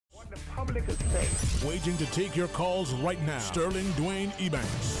public is safe. Waging to take your calls right now. Sterling Dwayne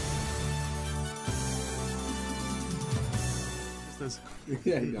Ebanks.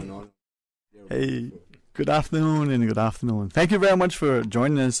 Hey, good afternoon. Thank you very much for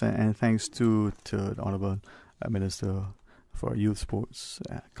joining us, and thanks to the Honourable Minister for Youth, Sports,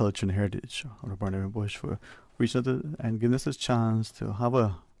 Culture and Heritage, Honourable Barnaby Bush, for reaching out and giving us a chance to have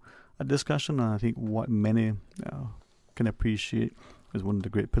a discussion on, I think, what many can appreciate as one of the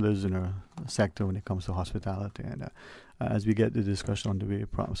great pillars in our sector when it comes to hospitality. And as we get the discussion on the way,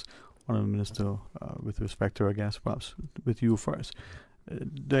 perhaps, Honourable Minister, with respect to our guests, perhaps with you first,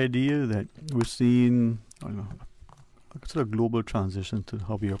 the idea that we're seeing a sort of global transition to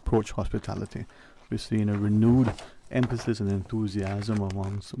how we approach hospitality. We're seeing a renewed emphasis and enthusiasm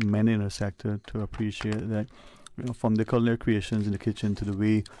amongst many in our sector to appreciate that, from the culinary creations in the kitchen to the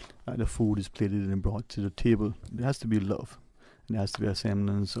way the food is plated and brought to the table, there has to be love. And there has to be a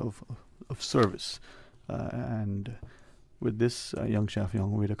semblance of service. And with this Young Chef,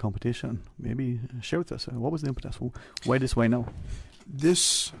 Young Waiter competition, maybe share with us, what was the impetus? Why this, why now?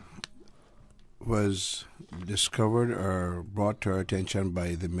 This was discovered or brought to our attention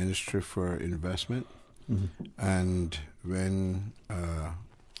by the Ministry for Investment. Mm-hmm. And when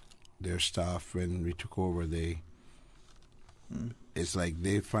their staff, when we took over, it's like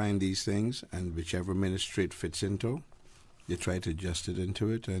they find these things, and whichever ministry it fits into, they try to adjust it into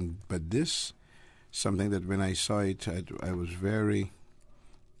it. But this, something that when I saw it, I was very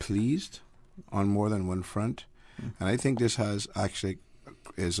pleased on more than one front. And I think this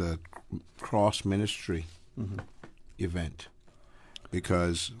is a cross-ministry event,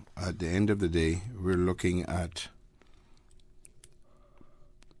 because at the end of the day, we're looking at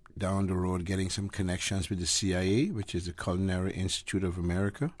down the road getting some connections with the CIA, which is the Culinary Institute of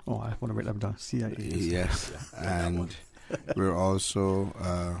America. Oh, I want to write that down. CIA. Yes. And we're also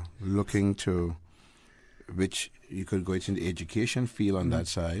looking to, which you could go into the education field on that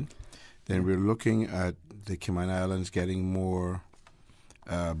side. Then we're looking at the Cayman Islands getting more.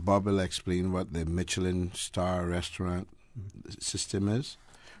 Bob will explain what the Michelin star restaurant system is.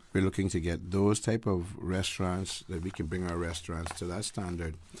 We're looking to get those type of restaurants that we can bring our restaurants to that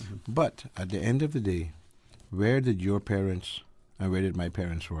standard. Mm-hmm. But at the end of the day, where did your parents and where did my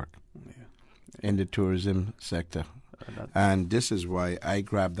parents work? In the tourism sector. And this is why I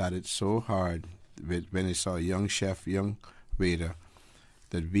grabbed at it so hard when I saw a young chef, young waiter,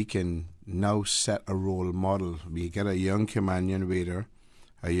 that we can now set a role model. We get a young Caymanian waiter,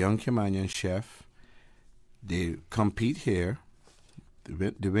 a young Caymanian chef. They compete here.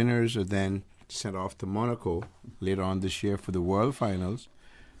 The winners are then sent off to Monaco later on this year for the World Finals.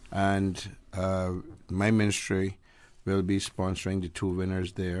 And my ministry will be sponsoring the two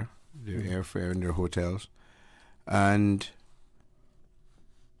winners there, their airfare and their hotels. And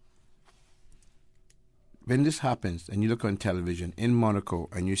when this happens, and you look on television in Monaco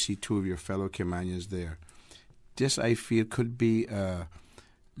and you see two of your fellow Caymanians there, this, I feel, could be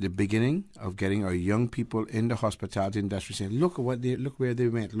the beginning of getting our young people in the hospitality industry saying, look where they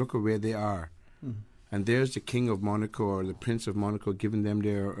went, look at where they are. Mm-hmm. And there's the King of Monaco or the Prince of Monaco giving them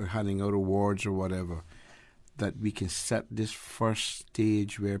or handing out awards or whatever. That we can set this first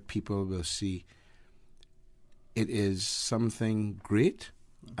stage where people will see it is something great,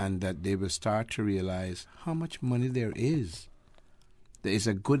 and that they will start to realize how much money there is. There is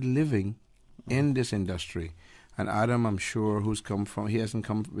a good living in this industry. And Adam, I'm sure, he hasn't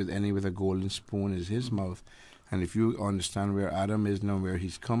come with a golden spoon in his mouth. And if you understand where Adam is now, where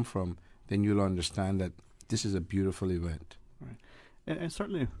he's come from, then you'll understand that this is a beautiful event. Right. And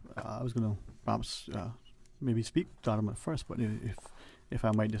certainly, I was going to perhaps maybe speak to Adam at first, but if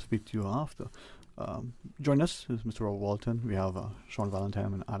I might just speak to you after. Join us is Mr. Robert Walton. We have Sean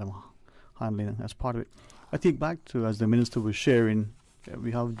Valentine and Adam Hanley as part of it. I think back to, as the minister was sharing,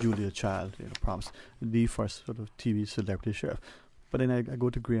 we have Julia Child, perhaps the first sort of TV celebrity chef. But then I go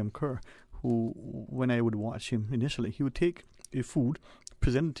to Graham Kerr, who, when I would watch him initially, he would take a food,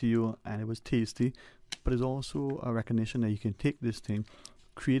 present it to you, and it was tasty, but it's also a recognition that you can take this thing,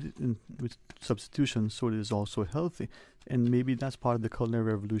 create it with substitutions so that it's also healthy. And maybe that's part of the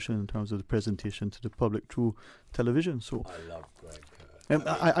culinary revolution in terms of the presentation to the public through television. So I love Greg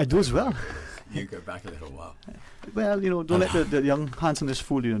Kerr. I do as well. You go back a little while. Well, don't let the young handsomeness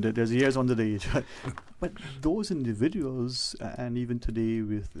fool you. There's years under the age. But those individuals, and even today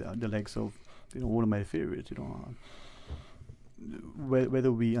with the likes of, one of my favorites,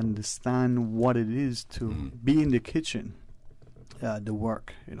 whether we understand what it is to be in the kitchen, the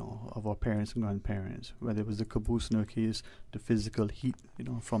work, of our parents and grandparents, whether it was the caboose in our case, the physical heat,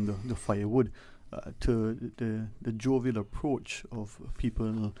 from the firewood, to the jovial approach of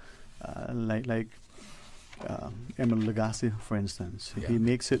people like Emil Lagasse, for instance. Yeah. He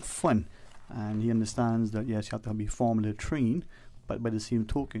makes it fun, and he understands that yes, you have to be formally trained, but by the same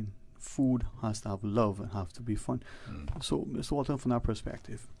token, food has to have love and have to be fun. So, Mr. Walton, from that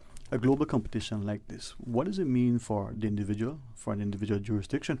perspective, a global competition like this, what does it mean for the individual, for an individual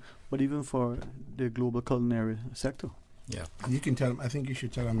jurisdiction, but even for the global culinary sector? Yeah. You can tell him. I think you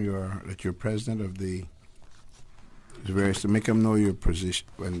should tell him that you're president of the various, to make them know your position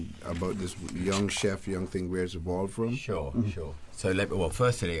about this young chef, young thing, where it's evolved from. Sure, sure. So,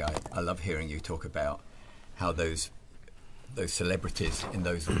 firstly, I love hearing you talk about how those celebrities in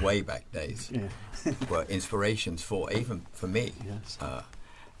those way back days were inspirations for me. Yes.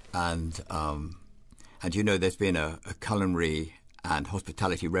 And you know, there's been a culinary and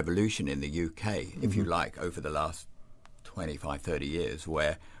hospitality revolution in the UK, if you like, over the last 25, 30 years,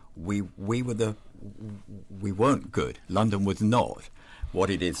 where we weren't good. London was not what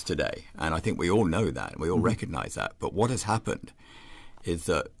it is today, and I think we all know that, and we all recognise that. But what has happened is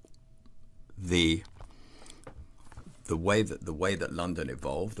that the way that London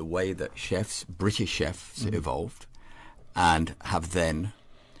evolved, the way that British chefs evolved, and have then,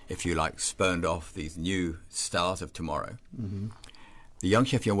 if you like, spurned off these new stars of tomorrow. The Young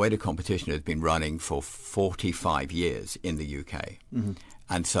Chef, Young Waiter competition has been running for 45 years in the UK.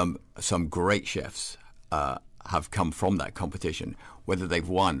 And some great chefs have come from that competition, whether they've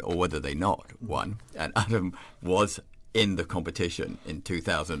won or whether they not won. And Adam was in the competition in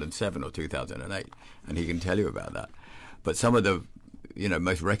 2007 or 2008, and he can tell you about that. But some of the,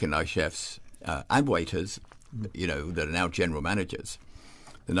 most recognised chefs and waiters, that are now general managers.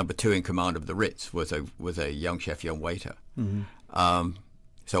 The number 2 in command of the Ritz was a young chef, young waiter.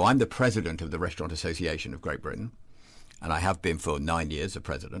 So I'm the president of the Restaurant Association of Great Britain, and I have been for 9 years the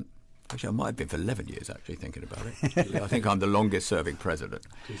president. Actually, I might have been for 11 years, actually, thinking about it. I think I'm the longest-serving president.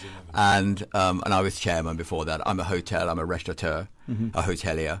 And I was chairman before that. I'm a restaurateur, a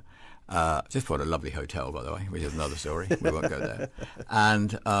hotelier. Just bought a lovely hotel, by the way, which is another story. We won't go there.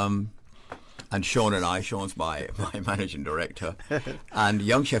 And Sean's my managing director. And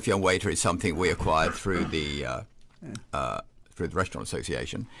Young Chef, Young Waiter is something we acquired through the Restaurant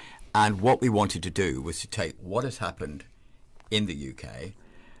Association. And what we wanted to do was to take what has happened in the UK,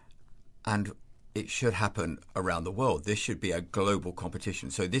 and it should happen around the world. This should be a global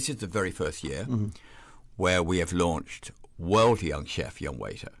competition. So this is the very first year where we have launched World Young Chef, Young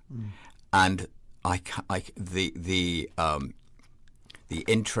Waiter. And the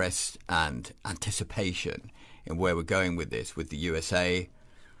interest and anticipation in where we're going with this, with the USA,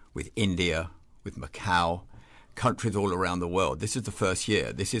 with India, with Macau, countries all around the world. This is the first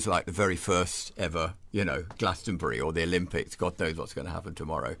year. This is like the very first ever, Glastonbury or the Olympics. God knows what's going to happen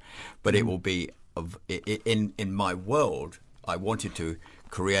tomorrow. But it will be, in my world, I wanted to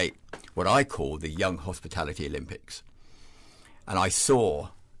create what I call the Young Hospitality Olympics. And I saw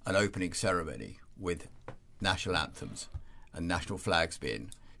an opening ceremony with national anthems and national flags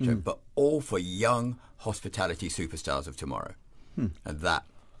being shown, but all for young hospitality superstars of tomorrow. And that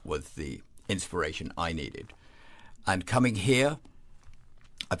was the inspiration I needed. And coming here,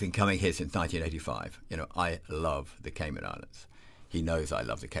 I've been coming here since 1985. I love the Cayman Islands. He knows I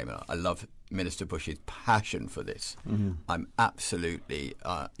love the Cayman Islands. I love Minister Bush's passion for this. I'm absolutely,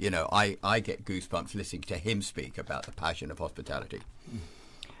 I get goosebumps listening to him speak about the passion of hospitality.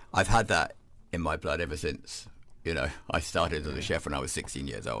 I've had that in my blood ever since, I started as a chef when I was 16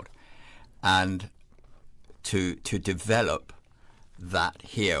 years old. And to develop that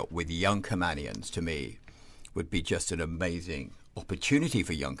here with young Caymanians, to me, would be just an amazing opportunity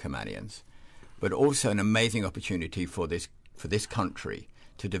for young Caymanians, but also an amazing opportunity for this country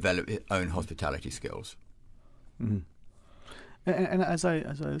to develop its own hospitality skills. And as I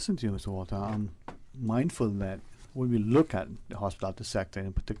listen to you, Mr. Walter, I'm mindful that when we look at the hospitality sector,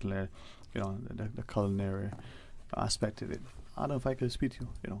 in particular, the culinary aspect of it, I don't know if I could speak to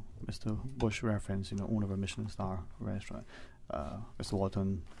you. Mr. Bush referenced, owner of a Michelin star restaurant. Mr.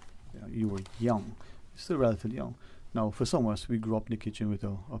 Walton, you were young, still relatively young. Now, for some of us, we grew up in the kitchen with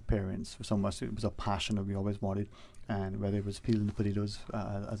our parents. For some of us, it was a passion that we always wanted, and whether it was peeling the potatoes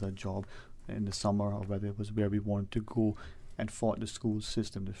as a job in the summer, or whether it was where we wanted to go and fought the school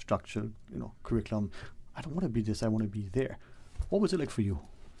system, the structure, curriculum. I don't want to be this, I want to be there. What was it like for you?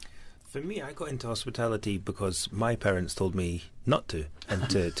 For me, I got into hospitality because my parents told me not to, and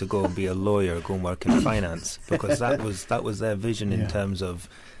to go and be a lawyer, go and work in finance, because that was their vision in terms of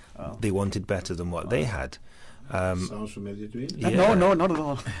they wanted better than what they had. Sounds familiar to me. Yeah. No, not at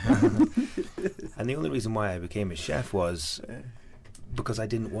all. And the only reason why I became a chef was because I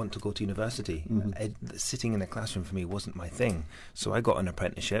didn't want to go to university. Sitting in a classroom for me wasn't my thing. So I got an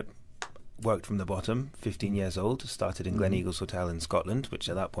apprenticeship, worked from the bottom, 15 years old, started in Gleneagles Hotel in Scotland, which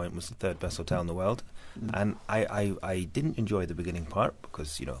at that point was the third best hotel in the world. And I didn't enjoy the beginning part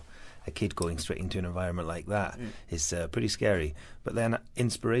because, you know, a kid going straight into an environment like that is pretty scary. But then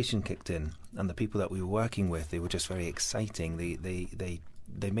inspiration kicked in, and the people that we were working with, they were just very exciting.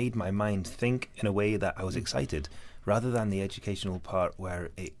 They made my mind think in a way that I was excited, rather than the educational part where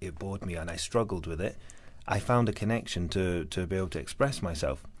it bored me and I struggled with it. I found a connection to be able to express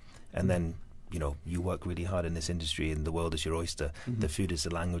myself. And then, you know, you work really hard in this industry and the world is your oyster. The food is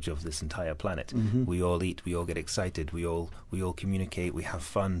the language of this entire planet. We all eat, we all get excited, we all communicate, we have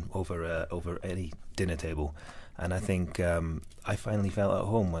fun over any dinner table. And I think I finally felt at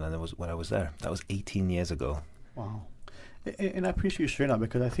home when I was there. That was 18 years ago. Wow. And I appreciate you sharing that,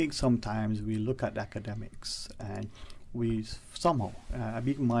 because I think sometimes we look at academics and we somehow, I'm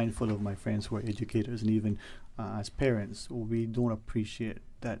being mindful of my friends who are educators, and even as parents, we don't appreciate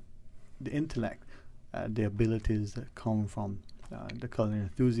that the intellect, the abilities that come from the culinary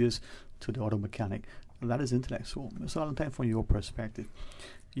enthusiast to the auto mechanic, that is intellect. So from your perspective,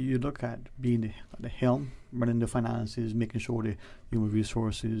 you look at being the helm, running the finances, making sure the human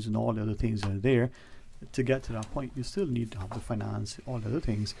resources and all the other things are there. To get to that point, you still need to have the finance, all the other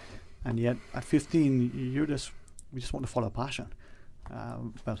things, and yet at 15, we just want to follow passion.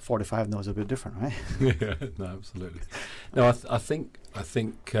 Well, 45 now is a bit different, right? Yeah, no, absolutely. No, I think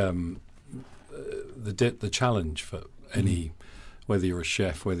the challenge for any, whether you're a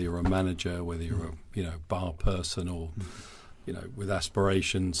chef, whether you're a manager, whether you're a bar person, or with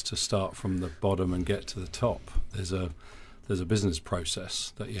aspirations to start from the bottom and get to the top, there's a business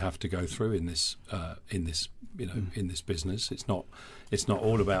process that you have to go through in this business. It's not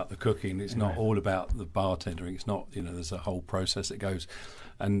all about the cooking. It's not all about the bartending. It's not, there's a whole process that goes.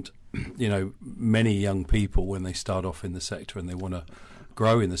 And, many young people, when they start off in the sector and they want to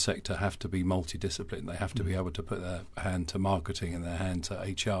grow in the sector, have to be multidisciplined. They have to be able to put their hand to marketing and their hand to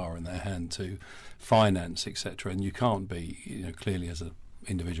HR and their hand to finance, etc. And you can't be, clearly as an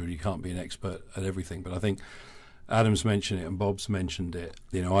individual, you can't be an expert at everything. But I think Adam's mentioned it and Bob's mentioned it.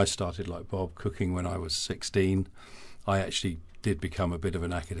 I started like Bob cooking when I was 16. I actually did become a bit of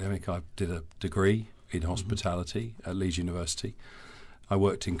an academic. I did a degree in hospitality at Leeds University. I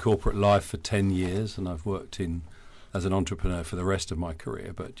worked in corporate life for 10 years, and I've worked as an entrepreneur for the rest of my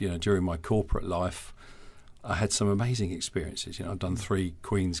career. But, during my corporate life, I had some amazing experiences. I've done 3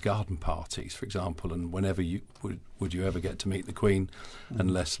 Queen's Garden parties, for example, and whenever would you ever get to meet the Queen,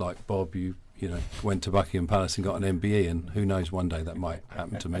 unless, like Bob, you went to Buckingham Palace and got an MBE, and who knows, one day that might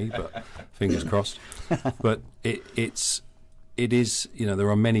happen to me, but fingers crossed. But it is, there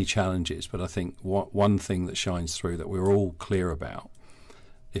are many challenges, but I think one thing that shines through that we're all clear about,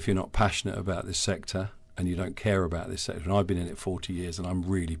 if you're not passionate about this sector and you don't care about this sector, and I've been in it 40 years and I'm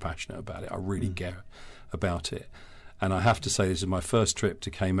really passionate about it, I really care about it. And I have to say, this is my first trip to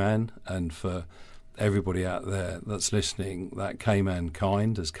Cayman, and for everybody out there that's listening, that Cayman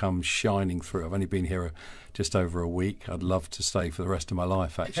kind has come shining through. I've only been here just over a week. I'd love to stay for the rest of my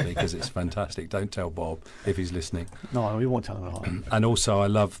life, actually, because it's fantastic. Don't tell Bob if he's listening. No, we won't tell him at all. And also, I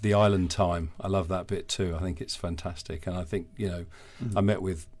love the island time. I love that bit too. I think it's fantastic. And I think, I met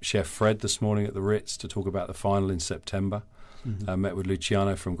with Chef Fred this morning at the Ritz to talk about the final in September. I met with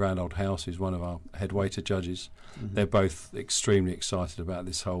Luciano from Grand Old House, who's one of our head waiter judges. They're both extremely excited about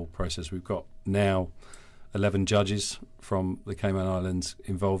this whole process. We've got now 11 judges from the Cayman Islands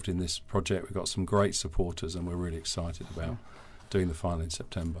involved in this project. We've got some great supporters, and we're really excited about doing the final in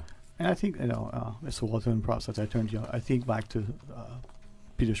September. And I think, Mr. Walton, perhaps as I turn to you, I think back to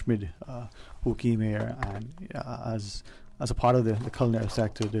Peter Schmid, who came here and as a part of the culinary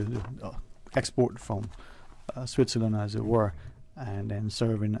sector, the export from Switzerland, as it were, and then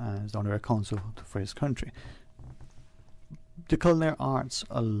serving as the honorary consul for his country. The culinary arts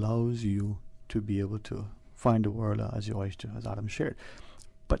allows you to be able to find the world as your oyster, as Adam shared.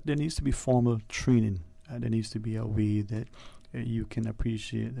 But there needs to be formal training. There needs to be a way that you can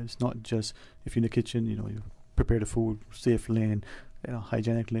appreciate that it's not just if you're in the kitchen, you prepare the food safely and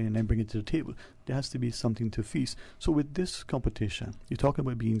hygienically and then bring it to the table. There has to be something to feast. So with this competition, you're talking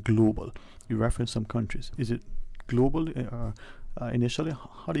about being global. You reference some countries. Is it global initially?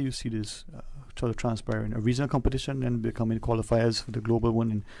 How do you see this sort of transpiring? A regional competition and becoming qualifiers for the global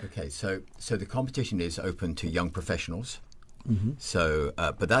one? Okay, so the competition is open to young professionals. So,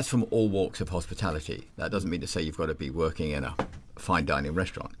 but that's from all walks of hospitality. That doesn't mean to say you've got to be working in a fine dining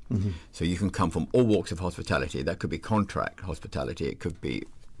restaurant. So you can come from all walks of hospitality. That could be contract hospitality. It could be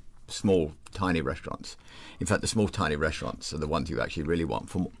small, tiny restaurants. In fact, the small, tiny restaurants are the ones you actually really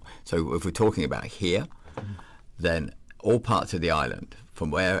want. So if we're talking about here, then all parts of the island, from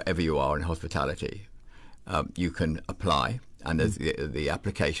wherever you are in hospitality, you can apply. And there's the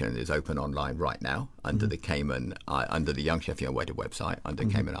application is open online right now under the Cayman, under the Young Chef Young Waiter website, under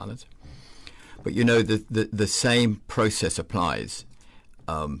Cayman Islands. But you know, the same process applies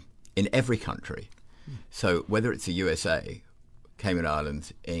in every country. So whether it's the USA, Cayman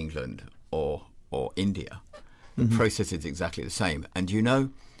Islands, England, or India, the process is exactly the same. And you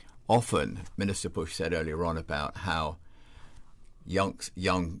know, often Minister Bush said earlier on about how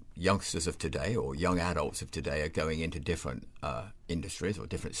youngsters of today or young adults of today are going into different industries or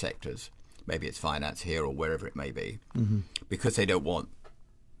different sectors. Maybe it's finance here or wherever it may be, because they don't want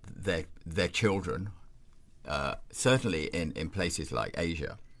their children. Certainly in places like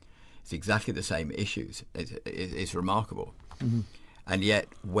Asia, it's exactly the same issues. It's remarkable. And yet,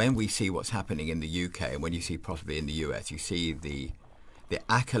 when we see what's happening in the UK and when you see possibly in the US, you see the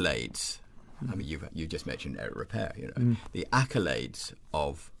accolades. I mean, you just mentioned Eric Repair, you know, the accolades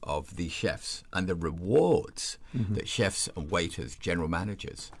of these chefs and the rewards that chefs and waiters, general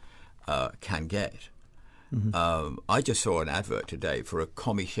managers can get. I just saw an advert today for a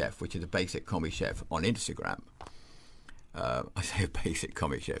commis chef, which is a basic commis chef on Instagram. I say a basic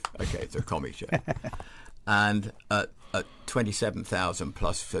commis chef. Okay, it's a commis chef. And at 27,000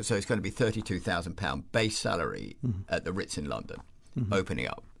 plus, so it's going to be £32,000 base salary at the Ritz in London, opening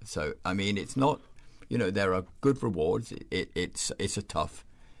up. So, I mean, it's not, you know, there are good rewards. It's a tough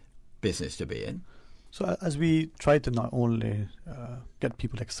business to be in. So as we try to not only get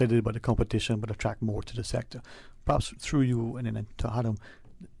people excited about the competition, but attract more to the sector, perhaps through you and then to Adam,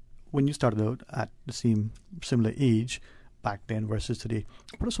 when you started out at the same similar age back then versus today,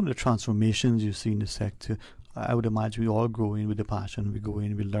 what are some of the transformations you see in the sector? I would imagine we all grow in with the passion. We go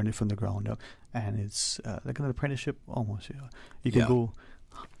in, we learn it from the ground up, and it's like an apprenticeship almost. You know. You can go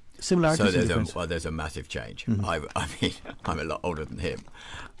similarities. So there's a massive change. I mean, I'm a lot older than him.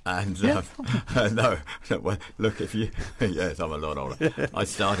 And no, well, look, if you, yes, I'm a lot older. I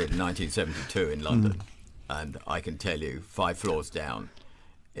started in 1972 in London, and I can tell you, 5 floors down,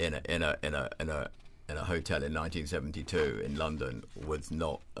 in a hotel in 1972 in London was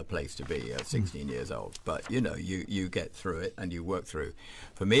not a place to be at 16 years old. But you know, you get through it and you work through.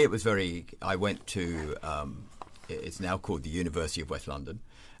 For me, it was very. I went to. It's now called the University of West London.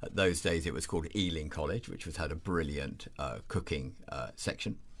 At those days, it was called Ealing College, which had a brilliant cooking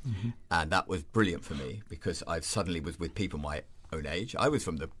section. And that was brilliant for me because I suddenly was with people my own age. I was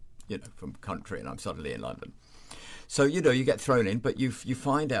from from country, and I'm suddenly in London. So you know, you get thrown in, but you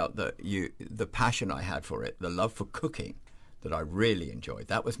find out that the passion I had for it, the love for cooking, that I really enjoyed.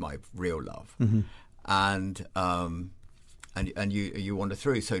 That was my real love, and you wander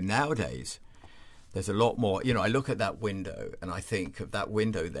through. So nowadays, there's a lot more. You know, I look at that window and I think of that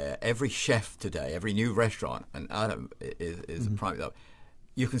window there. Every chef today, every new restaurant, and Adam is a prime example.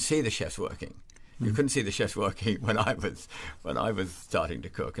 You can see the chefs working. You couldn't see the chefs working when I was starting to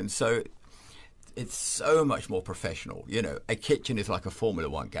cook, and so it's so much more professional. You know, a kitchen is like a Formula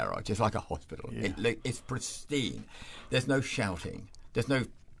One garage. It's like a hospital. It's pristine. There's no shouting. There's no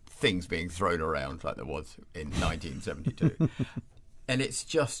things being thrown around like there was in 1972, and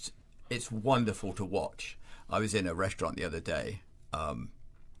it's wonderful to watch. I was in a restaurant the other day,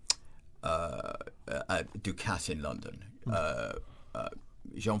 at Ducasse in London.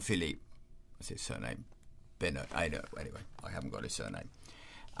 Jean-Philippe, what's his surname? Bennett. I know. Anyway, I haven't got his surname.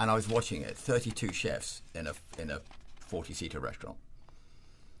 And I was watching it. 32 chefs in a 40-seater restaurant,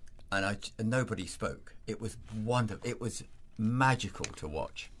 and nobody spoke. It was wonderful. It was magical to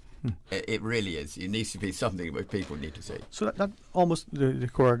watch. It really is. It needs to be something that people need to see. So that almost the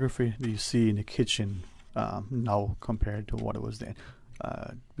choreography that you see in the kitchen now compared to what it was then.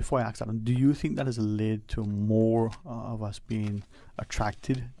 Before I ask that, do you think that has led to more of us being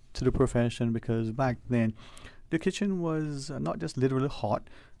attracted to the profession? Because back then, the kitchen was not just literally hot,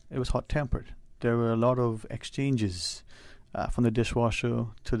 it was hot-tempered. There were a lot of exchanges from the dishwasher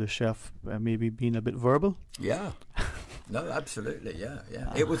to the chef, maybe being a bit verbal. Yeah. No, absolutely, yeah.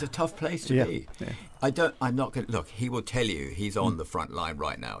 It was a tough place to be. Yeah. I'm not going to... Look, he will tell you he's on the front line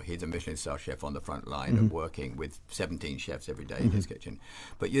right now. He's a Michelin star chef on the front line and working with 17 chefs every day in his kitchen.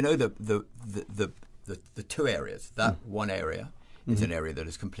 But you know, the two areas, that one area is an area that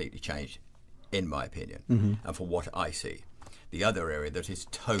has completely changed, in my opinion, and for what I see. The other area that is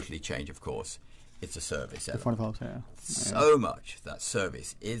totally changed, of course, is the service element. The front of house, yeah. So much that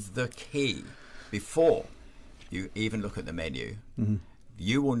service is the key. Before you even look at the menu,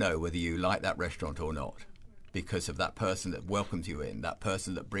 you will know whether you like that restaurant or not because of that person that welcomes you in, that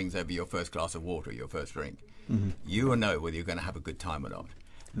person that brings over your first glass of water, your first drink. You will know whether you're going to have a good time or not.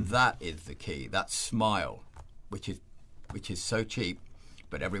 That is the key. That smile, which is so cheap,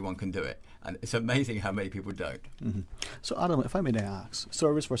 but everyone can do it. And it's amazing how many people don't. So, Adam, if I may ask,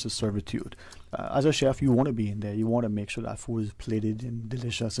 service versus servitude. As a chef, you want to be in there. You want to make sure that food is plated and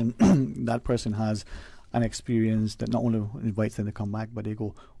delicious, and that person has an experience that not only invites them to come back, but they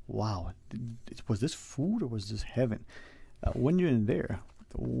go, wow, was this food or was this heaven? When you're in there,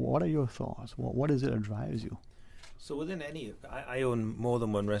 what are your thoughts? What is it that drives you? So within any, I own more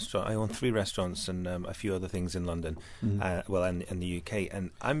than one restaurant. I own 3 restaurants and a few other things in London, and in the UK. And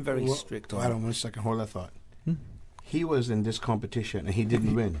I'm very strict on. Hold on 1 second. Hold that thought. He was in this competition and he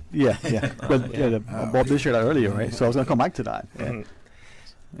didn't win. Yeah. Bob did share that earlier, right? So I was going to come back to that. Yeah.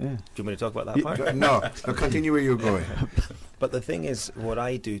 Do you want me to talk about that part? No, continue where you're going. But the thing is, what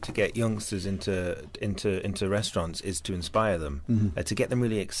I do to get youngsters into restaurants is to inspire them, to get them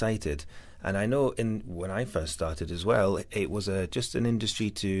really excited. And I know when I first started as well, it was just an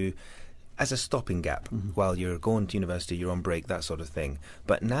industry as a stopping gap while you're going to university, you're on break, that sort of thing.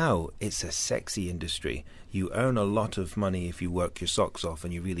 But now it's a sexy industry. You earn a lot of money if you work your socks off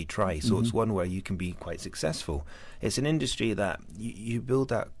and you really try. So it's one where you can be quite successful. It's an industry that you build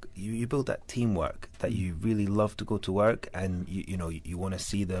that teamwork, that you really love to go to work, and you want to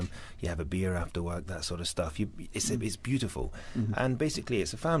see them. You have a beer after work, that sort of stuff. It's beautiful, and basically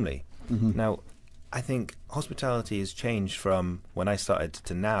it's a family. Now, I think hospitality has changed from when I started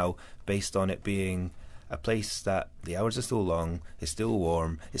to now, based on it being a place that the hours are still long, it's still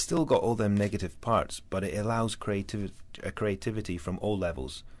warm, it's still got all them negative parts, but it allows creativity from all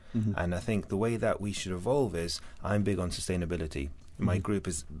levels. And I think the way that we should evolve is, I'm big on sustainability. My group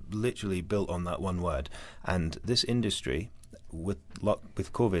is literally built on that one word. And this industry, with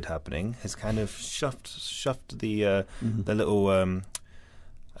COVID happening, has kind of shoved the little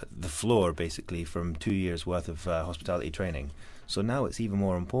the floor basically from 2 years worth of hospitality training. So now it's even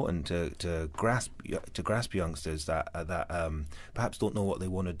more important to grasp youngsters that perhaps don't know what they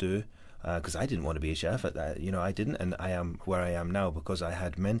want to do. Because I didn't want to be a chef at that, I didn't, and I am where I am now because I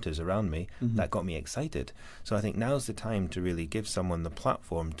had mentors around me that got me excited. So I think now's the time to really give someone the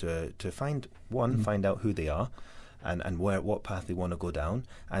platform to find out who they are, and what path they want to go down,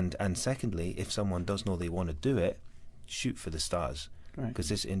 and secondly, if someone does know they want to do it, shoot for the stars. Because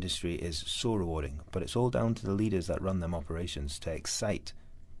this industry is so rewarding, but it's all down to the leaders that run them operations to excite.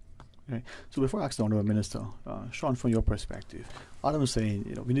 Right. So before I ask the Honourable Minister, Sean, from your perspective, Adam was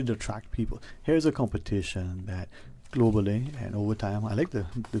saying, we need to attract people. Here's a competition that globally and over time, I like the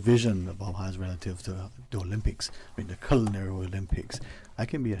vision that Bob has relative to the Olympics. I mean, the culinary Olympics. I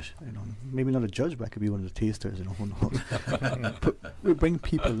can be maybe not a judge, but I could be one of the tasters, who knows. We bring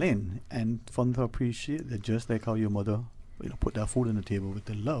people in and fun to appreciate that, just like how your mother, put that food on the table with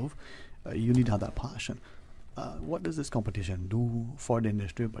the love, you need to have that passion. What does this competition do for the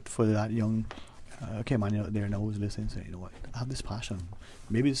industry, but for that young Cayman there now who's listening, say, I have this passion.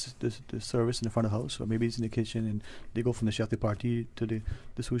 Maybe it's the service in the front of the house, or maybe it's in the kitchen, and they go from the chef de partie to the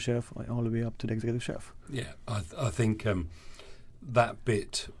sous chef, all the way up to the executive chef. Yeah, I think that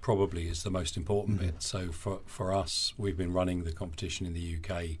bit probably is the most important bit. So for us, we've been running the competition in the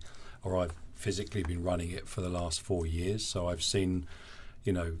UK, or I've physically been running it for the last 4 years. So I've seen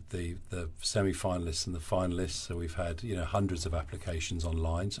the semi-finalists and the finalists. So we've had hundreds of applications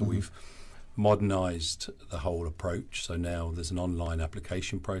online. So we've modernised the whole approach. So now there's an online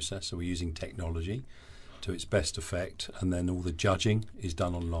application process. So we're using technology to its best effect, and then all the judging is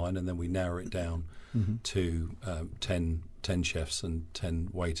done online, and then we narrow it down to 10 chefs and 10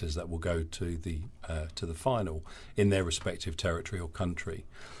 waiters that will go to the final in their respective territory or country.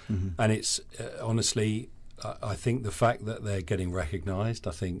 And it's honestly, I think the fact that they're getting recognised,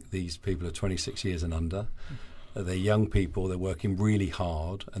 I think these people are 26 years and under. They're young people, they're working really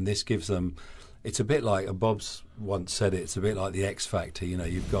hard, and this gives them, it's a bit like, Bob's once said it's a bit like the X Factor.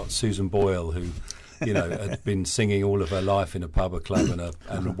 You've got Susan Boyle, who, had been singing all of her life in a pub, a club,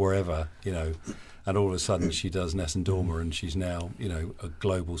 and wherever, and all of a sudden she does Nessun Dorma, and she's now, a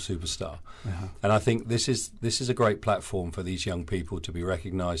global superstar. And I think this is a great platform for these young people to be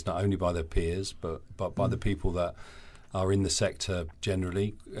recognised not only by their peers, but by the people that are in the sector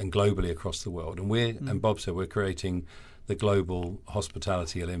generally and globally across the world. And and Bob said, we're creating the global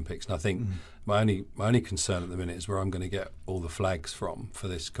hospitality Olympics. And I think my only concern at the minute is where I'm going to get all the flags from for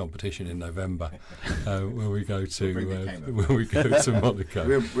this competition in November, when we go to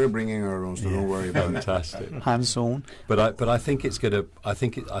Monaco. We're bringing our own, so don't worry about it. Fantastic. Hands on. But I think it's going to. I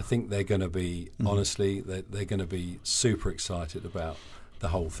think they're going to be honestly. They're going to be super excited about the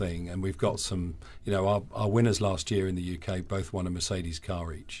whole thing. And we've got some. Our winners last year in the UK both won a Mercedes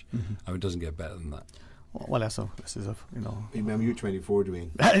car each. It doesn't get better than that. Well, this is Remember, you're 24,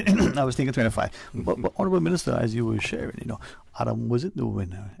 Dwayne. I was thinking 25. But Honourable Minister, as you were sharing, Adam wasn't the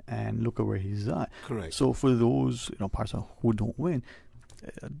winner, and look at where he's at. Correct. So for those, persons who don't win,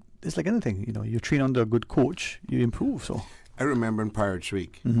 it's like anything. You train under a good coach, you improve. So I remember in Pirates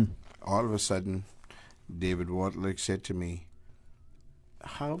Week, all of a sudden, David Wardlick said to me,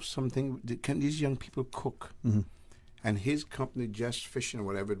 can these young people cook? And his company, Just Fishing or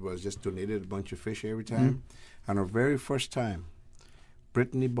whatever it was, just donated a bunch of fish every time. And our very first time,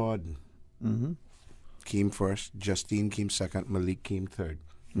 Brittany Borden came first, Justine came second, Malik came third.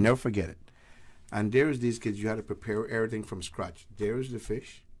 Never forget it. And there's these kids, you had to prepare everything from scratch. There's the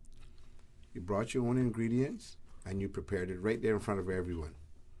fish. You brought your own ingredients, and you prepared it right there in front of everyone,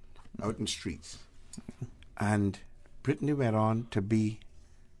 out in the streets. And Brittany went on to be,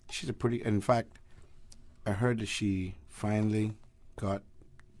 in fact, I heard that she finally got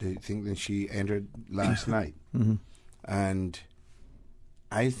the thing that she entered last night. And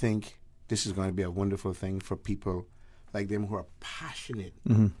I think this is going to be a wonderful thing for people like them who are passionate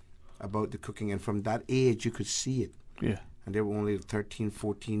about the cooking. And from that age, you could see it. Yeah. And they were only 13,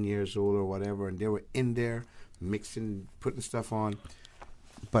 14 years old or whatever, and they were in there mixing, putting stuff on.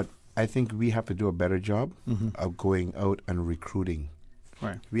 But I think we have to do a better job of going out and recruiting.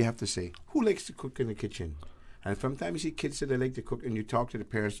 Right. We have to say, who likes to cook in the kitchen? And sometimes you see kids say they like to cook, and you talk to the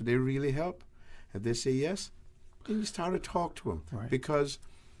parents, do they really help? If they say yes, then you start to talk to them. Right. Because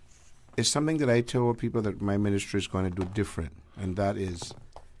it's something that I tell people that my ministry is going to do different, and that is,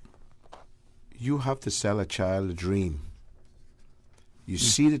 you have to sell a child a dream. You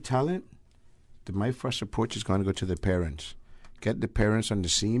see the talent, my first approach is going to go to the parents. Get the parents on the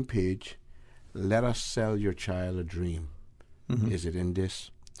same page. Let us sell your child a dream. Is it in this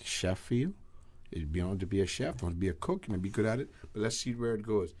chef for you? You want to be a chef, want to be a cook, you may be good at it, but let's see where it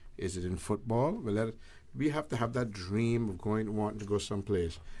goes. Is it in football? Well, we have to have that dream of wanting to go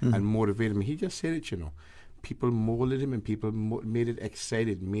someplace and motivate him. He just said it, People molded him, and people made it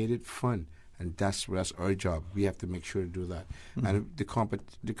excited, made it fun, and that's our job. We have to make sure to do that. And the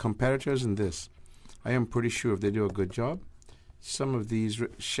competitors in this, I am pretty sure if they do a good job, some of these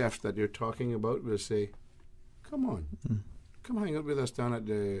chefs that you're talking about will say, come on. Come hang out with us down at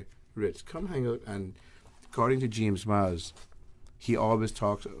the Ritz. Come hang out. And according to James Miles, he always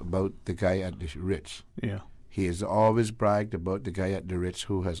talks about the guy at the Ritz. Yeah. He has always bragged about the guy at the Ritz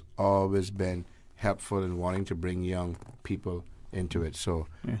who has always been helpful in wanting to bring young people into it. So,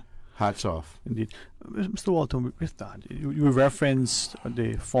 hats off. Indeed. Mr. Walton, with that, you referenced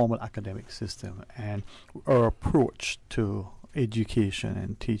the formal academic system and our approach to education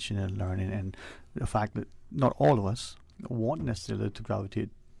and teaching and learning, and the fact that not all of us want necessarily to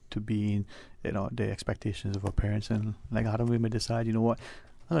gravitate to being, the expectations of our parents. And like Adam, we may decide, I'm going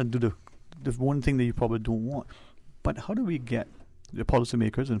to do the one thing that you probably don't want. But how do we get the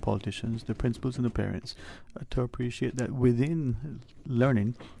policymakers and politicians, the principals and the parents, to appreciate that within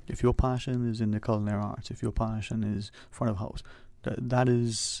learning, if your passion is in the culinary arts, if your passion is front of house, that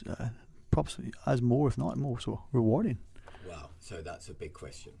is perhaps as more, if not more, so rewarding. Wow, so that's a big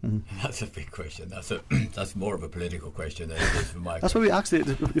question. That's a big question. That's more of a political question than it is for my. That's why we asked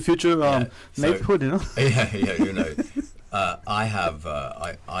the future knighthood,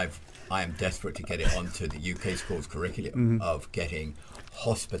 I am desperate to get it onto the UK schools curriculum of getting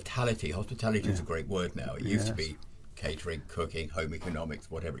hospitality. Hospitality is a great word now. It used to be catering, cooking, home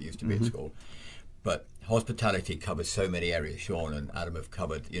economics, whatever it used to be at school. But hospitality covers so many areas. Sean and Adam have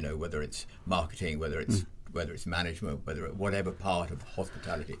covered, whether it's marketing, whether it's management, whatever part of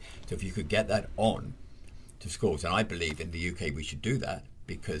hospitality. So if you could get that on to schools, and I believe in the UK we should do that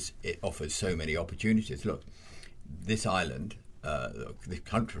because it offers so many opportunities. Look, this island, the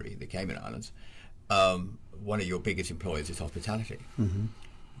country, the Cayman Islands, one of your biggest employers is hospitality.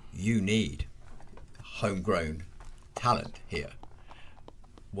 You need homegrown talent here.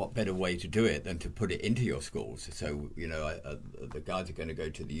 What better way to do it than to put it into your schools? So, the guys are going to go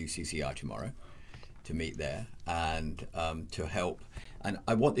to the UCCI tomorrow to meet there and to help. And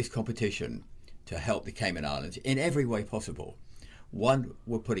I want this competition to help the Cayman Islands in every way possible. One,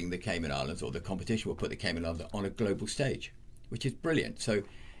 we're putting the Cayman Islands, or the competition will put the Cayman Islands on a global stage, which is brilliant. So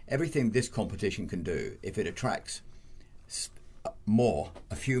everything this competition can do, if it attracts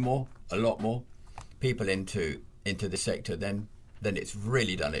a few more, a lot more people into the sector, then it's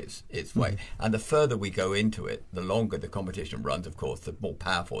really done its way. And the further we go into it, the longer the competition runs, of course, the more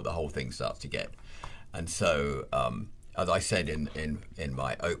powerful the whole thing starts to get. And so, as I said in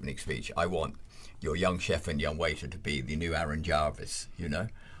my opening speech, I want your young chef and young waiter to be the new Aaron Jarvis,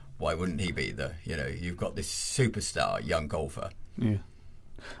 Why wouldn't he be you've got this superstar young golfer. Yeah.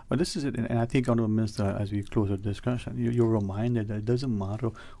 But this is it, and I think, Honourable Minister, as we close our discussion, you're reminded that it doesn't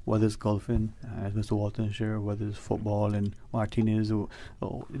matter whether it's golfing, as Mr. Walton shared, whether it's football and Martinez, or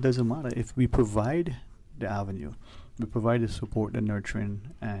it doesn't matter. If we provide the avenue, we provide the support, the nurturing,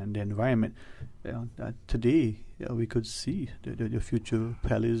 and the environment, that today we could see the future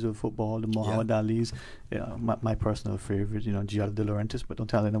Pelés of football, the Muhammad Ali's, my personal favorite, Gianni De Laurentiis, but don't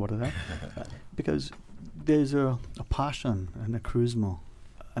tell anybody that. Because there's a passion and a charisma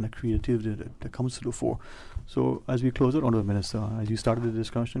and a creativity that comes to the fore. So as we close out, Honourable Minister, as you started the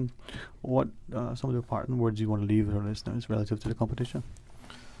discussion, what some of the parting words you want to leave with our listeners relative to the competition?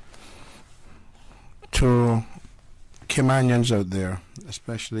 To Caymanians out there,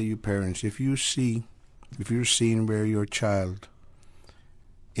 especially you parents, if you're seeing where your child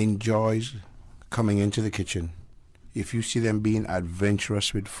enjoys coming into the kitchen, if you see them being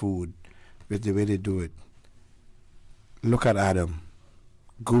adventurous with food, with the way they do it, look at Adam.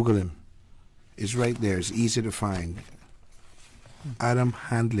 Google him. It's right there. It's easy to find. Adam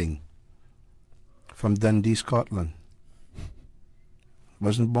Handling from Dundee, Scotland.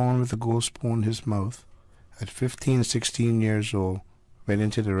 Wasn't born with a gold spoon in his mouth. At 15, 16 years old, went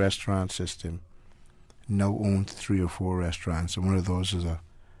into the restaurant system. Now owns 3 or 4 restaurants, and one of those is a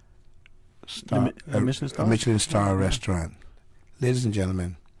Michelin star restaurant. Ladies and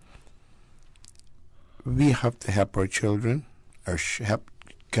gentlemen, we have to help our children, or help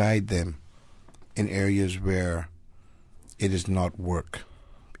guide them in areas where it is not work,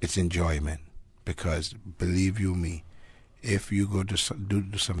 it's enjoyment. Because believe you me, if you go to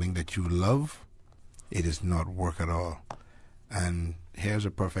do something that you love, it is not work at all. And here's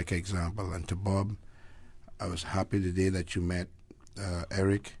a perfect example. And to Bob, I was happy the day that you met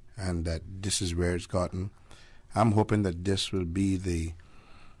Eric, and that this is where it's gotten. I'm hoping that this will be the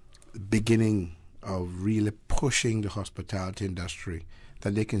beginning of really pushing the hospitality industry,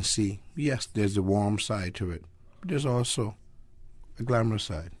 that they can see, yes, there's a warm side to it, but there's also a glamorous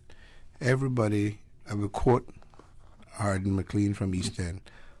side. Everybody, I will quote Arden McLean from East End,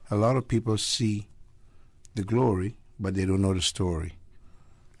 a lot of people see the glory, but they don't know the story.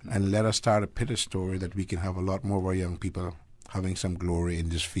 And let us start a pit story that we can have a lot more of our young people having some glory in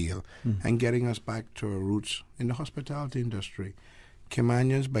this field and getting us back to our roots in the hospitality industry.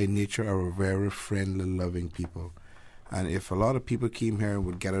 Caymanians by nature are a very friendly, loving people. And if a lot of people came here and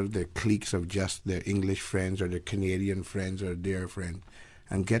would get out of their cliques of just their English friends or their Canadian friends or their friends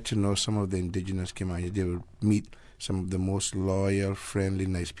and get to know some of the indigenous Caymanians, they would meet some of the most loyal, friendly,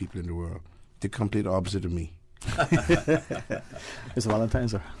 nice people in the world. The complete opposite of me. It's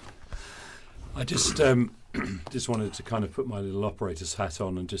Valentine's, sir. I just wanted to kind of put my little operator's hat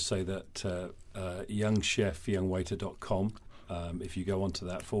on and just say that youngchef.youngwaiter.com, if you go onto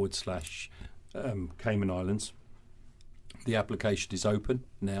that / Cayman Islands, the application is open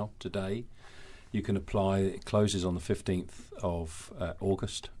now, today. You can apply. It closes on the 15th of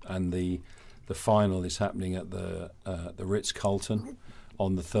August, and the final is happening at the Ritz-Carlton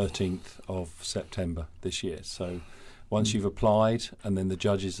on the 13th of September this year. So once you've applied and then the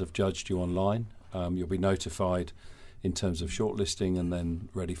judges have judged you online, you'll be notified in terms of shortlisting and then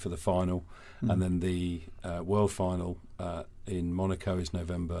ready for the final. And then the world final in Monaco is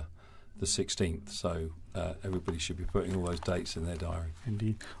November the 16th. So everybody should be putting all those dates in their diary.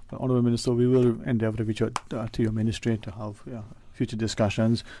 Indeed. Honourable Minister, we will endeavour to reach out to your ministry to have future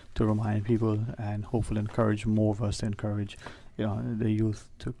discussions, to remind people and hopefully encourage more of us to encourage the youth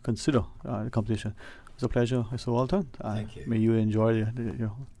to consider the competition. It's a pleasure, Mr. Walton. Thank you. May you enjoy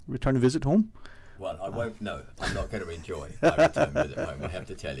your return visit home. Well, I won't. No, I'm not going to enjoy my return visit home. I have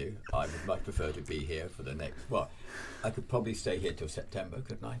to tell you, I would much prefer to be here for the next. Well, I could probably stay here till September,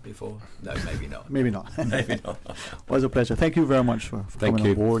 couldn't I? Before? No, maybe not. Maybe not. Maybe not. Well, it's a pleasure. Thank you very much for coming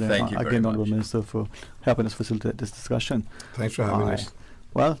on board. Thank you very again, much. Honourable Minister, for helping us facilitate this discussion. Thanks for having us.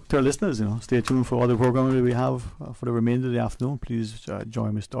 Well, to our listeners, stay tuned for all the programming that we have for the remainder of the afternoon. Please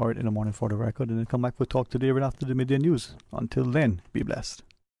join me, start in the morning for the record, and then come back for Talk Today right after the midday news. Until then, be blessed.